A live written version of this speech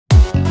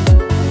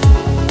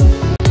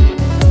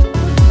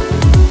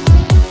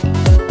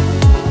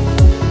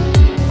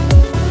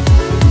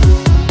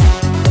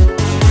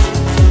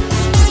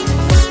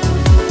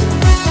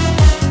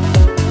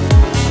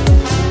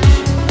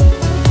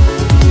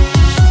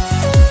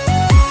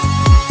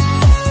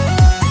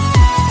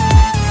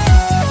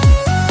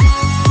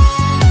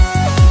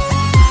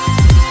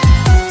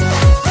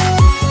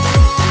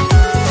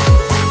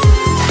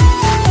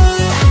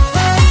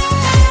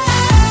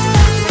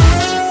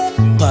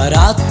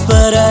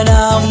ಪರಾತ್ಪರನ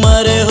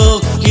ಮೊರೆ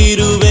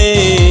ಹೊಕ್ಕಿರುವೆ,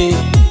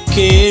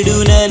 ಕೇಡು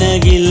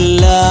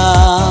ನನಗಿಲ್ಲ.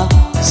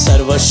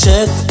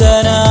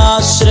 ಸರ್ವಶಕ್ತನ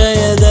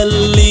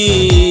ಆಶ್ರಯದಲ್ಲಿ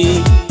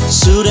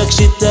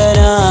ಸುರಕ್ಷಿತನಾಗಿರುವೆ.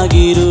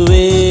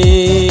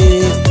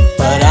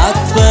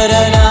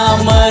 ಪರಾತ್ಪರನ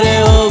ಮೊರೆ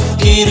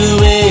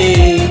ಹೊಕ್ಕಿರುವೆ,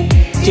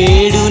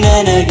 ಕೇಡು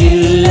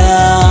ನನಗಿಲ್ಲ.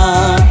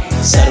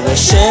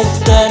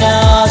 ಸರ್ವಶಕ್ತನ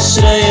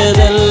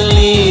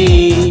ಆಶ್ರಯದಲ್ಲಿ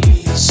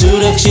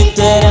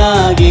ಸುರಕ್ಷಿತನಾಗಿರುವೆ.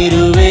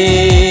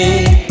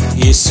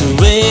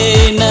 ಯೇಸುವೇ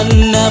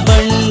ನನ್ನ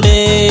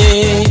ಬಂಡೆ,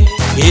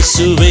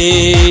 ಯೇಸುವೇ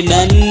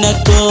ನನ್ನ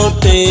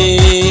ಕೋಟೆ,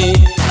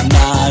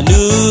 ನಾನು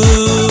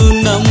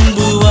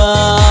ನಂಬುವ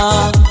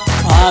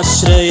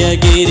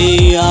ಆಶ್ರಯಗಿರಿ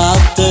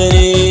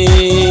ಆತನೇ.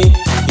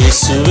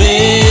 ಯೇಸುವೇ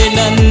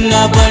ನನ್ನ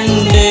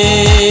ಬಂಡೆ,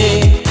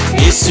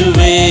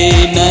 ಯೇಸುವೇ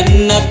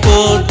ನನ್ನ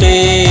ಕೋಟೆ,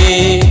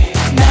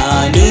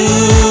 ನಾನು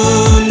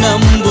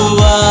ನಂಬುವ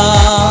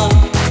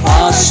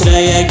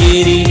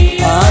ಆಶ್ರಯಗಿರಿ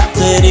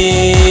ಆತನೇ.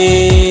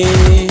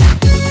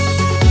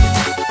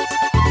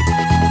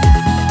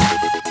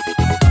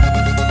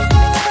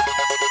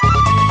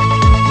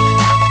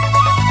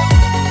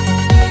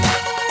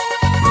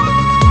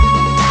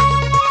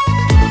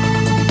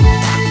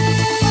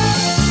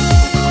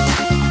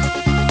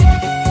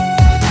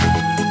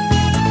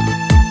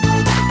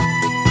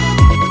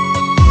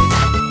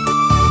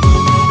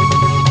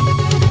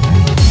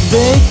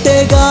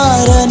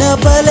 ಬೇಟೆಗಾರನ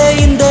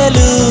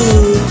ಬಲೆಯಿಂದಲೂ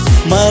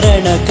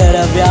ಮರಣಕರ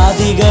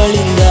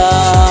ವ್ಯಾಧಿಗಳಿಂದ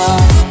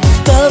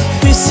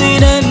ತಪ್ಪಿಸಿ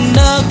ನನ್ನ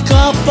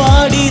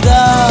ಕಾಪಾಡಿದ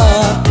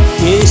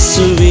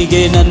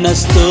ಯೇಸುವಿಗೆ ನನ್ನ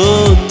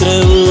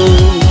ಸ್ತೋತ್ರವು.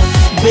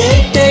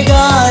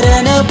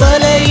 ಬೇಟೆಗಾರನ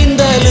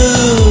ಬಲೆಯಿಂದಲೂ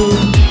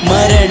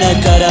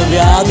ಮರಣಕರ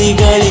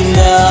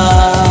ವ್ಯಾಧಿಗಳಿಂದ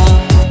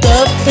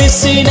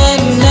ತಪ್ಪಿಸಿ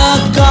ನನ್ನ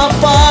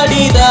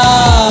ಕಾಪಾಡಿದ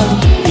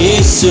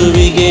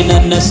ಯೇಸುವಿಗೆ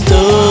ನನ್ನ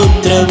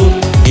ಸ್ತೋತ್ರವು.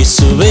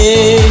 ಯೇಸುವೇ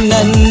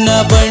ನನ್ನ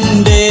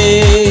ಬಂಡೆ,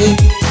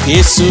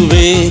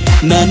 ಯೇಸುವೇ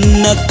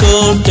ನನ್ನ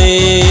ಕೋಟೆ,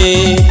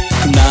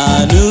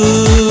 ನಾನು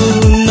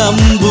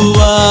ನಂಬುವ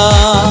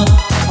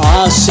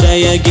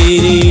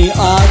ಆಶ್ರಯಗಿರಿ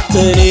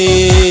ಆತನೇ.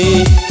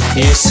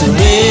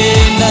 ಯೇಸುವೇ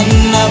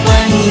ನನ್ನ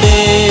ಬಂಡೆ,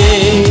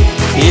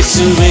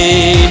 ಯೇಸುವೇ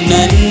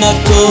ನನ್ನ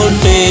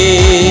ಕೋಟೆ,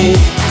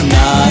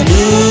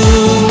 ನಾನು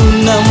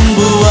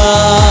ನಂಬುವ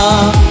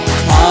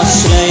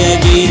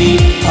ಆಶ್ರಯಗಿರಿ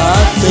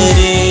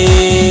ಆತನೇ.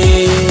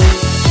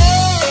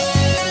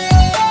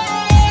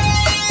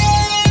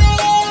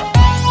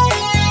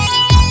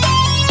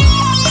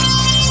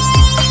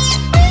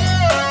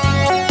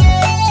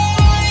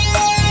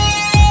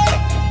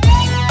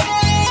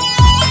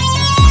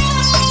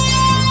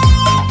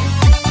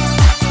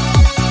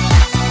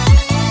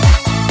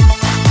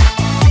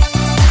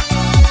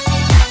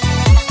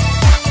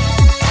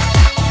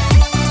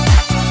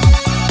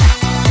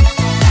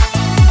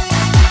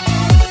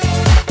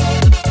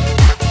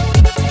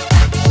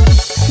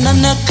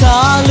 ನನ್ನ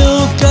ಕಾಲು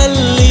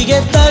ಕಲ್ಲಿಗೆ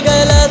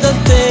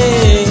ತಗಲದಂತೆ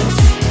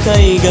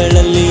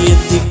ಕೈಗಳಲ್ಲಿ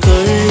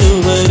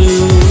ಎತ್ತಿಕೊಳ್ಳುವರು.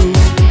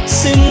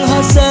 ಸಿಂಹ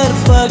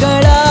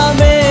ಸರ್ಪಗಳ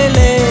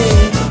ಮೇಲೆ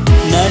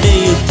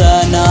ನಡೆಯುತ್ತಾ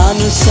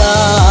ನಾನು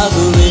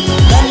ಸಾಗುವೆ.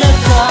 ನನ್ನ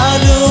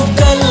ಕಾಲು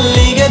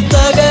ಕಲ್ಲಿಗೆ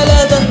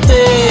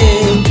ತಗಲದಂತೆ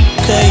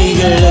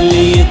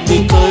ಕೈಗಳಲ್ಲಿ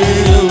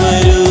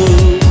ಎತ್ತಿಕೊಳ್ಳುವರು.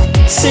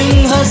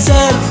 ಸಿಂಹ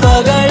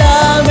ಸರ್ಪಗಳ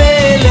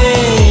ಮೇಲೆ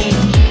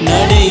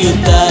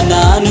ನಡೆಯುತ್ತಾ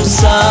ನಾನು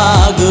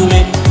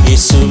ಸಾಗುವೆ.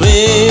 ಯೇಸುವೇ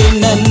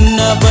ನನ್ನ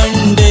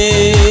ಬಂಡೆ,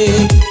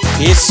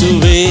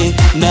 ಯೇಸುವೇ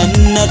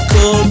ನನ್ನ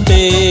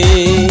ಕೋಟೆ,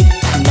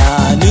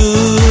 ನಾನು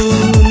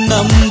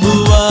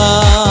ನಂಬುವ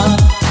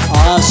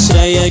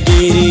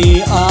ಆಶ್ರಯಗಿರಿ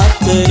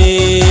ಆತನೇ.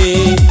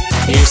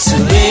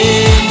 ಯೇಸುವೇ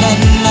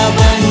ನನ್ನ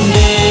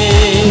ಬಂಡೆ,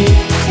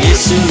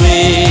 ಯೇಸುವೇ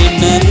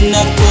ನನ್ನ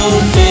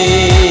ಕೋಟೆ,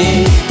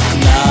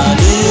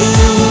 ನಾನು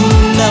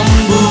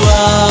ನಂಬುವ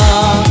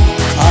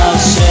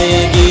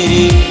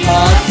ಆಶ್ರಯಗಿರಿ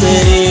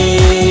ಆತನೇ.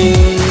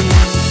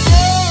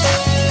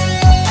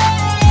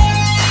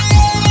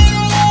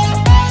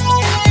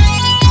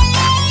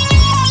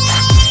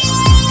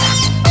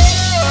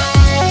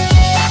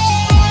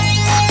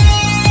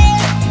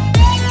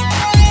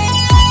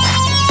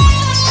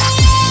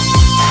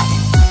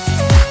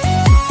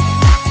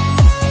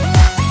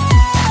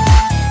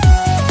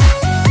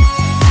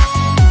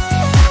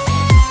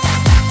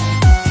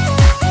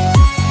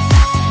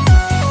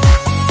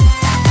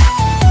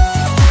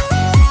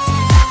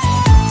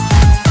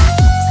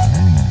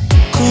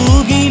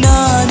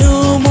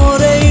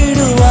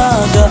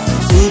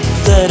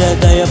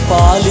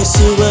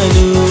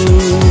 ಪಾಲಿಸುವನು.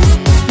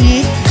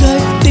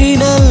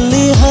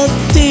 ಇಕ್ಕಟ್ಟಿನಲ್ಲಿ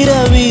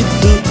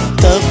ಹತ್ತಿರವಿದ್ದು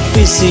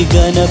ತಪ್ಪಿಸಿ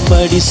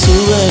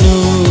ಘನಪಡಿಸುವನು.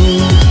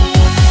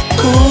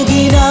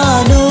 ಕೂಗಿ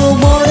ನಾನು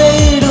ಮೊರೆ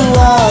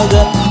ಇಡುವಾಗ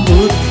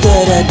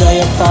ಉತ್ತರ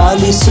ದಯ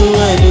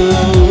ಪಾಲಿಸುವನು.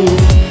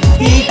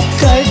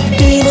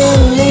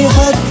 ಇಕ್ಕಟ್ಟಿನಲ್ಲಿ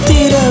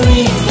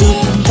ಹತ್ತಿರವಿದ್ದು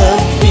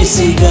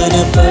ತಪ್ಪಿಸಿ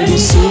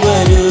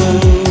ಘನಪಡಿಸುವನು.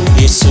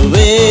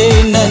 ಯೇಸುವೇ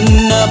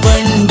ನನ್ನ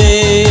ಬಂಡೆ,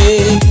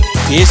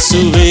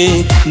 ಯೇಸುವೇ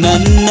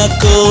ನನ್ನ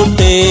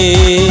ಕೋಟೆ,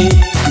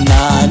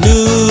 ನಾನು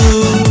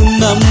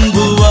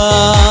ನಂಬುವ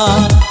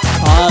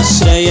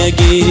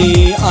ಆಶ್ರಯಗಿರಿ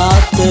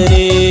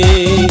ಆತರೇ.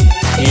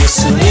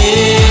 ಯೇಸುವೇ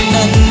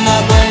ನನ್ನ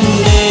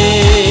ಬಂಡೆ,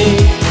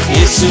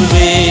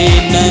 ಯೇಸುವೇ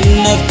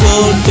ನನ್ನ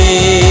ಕೋಟೆ,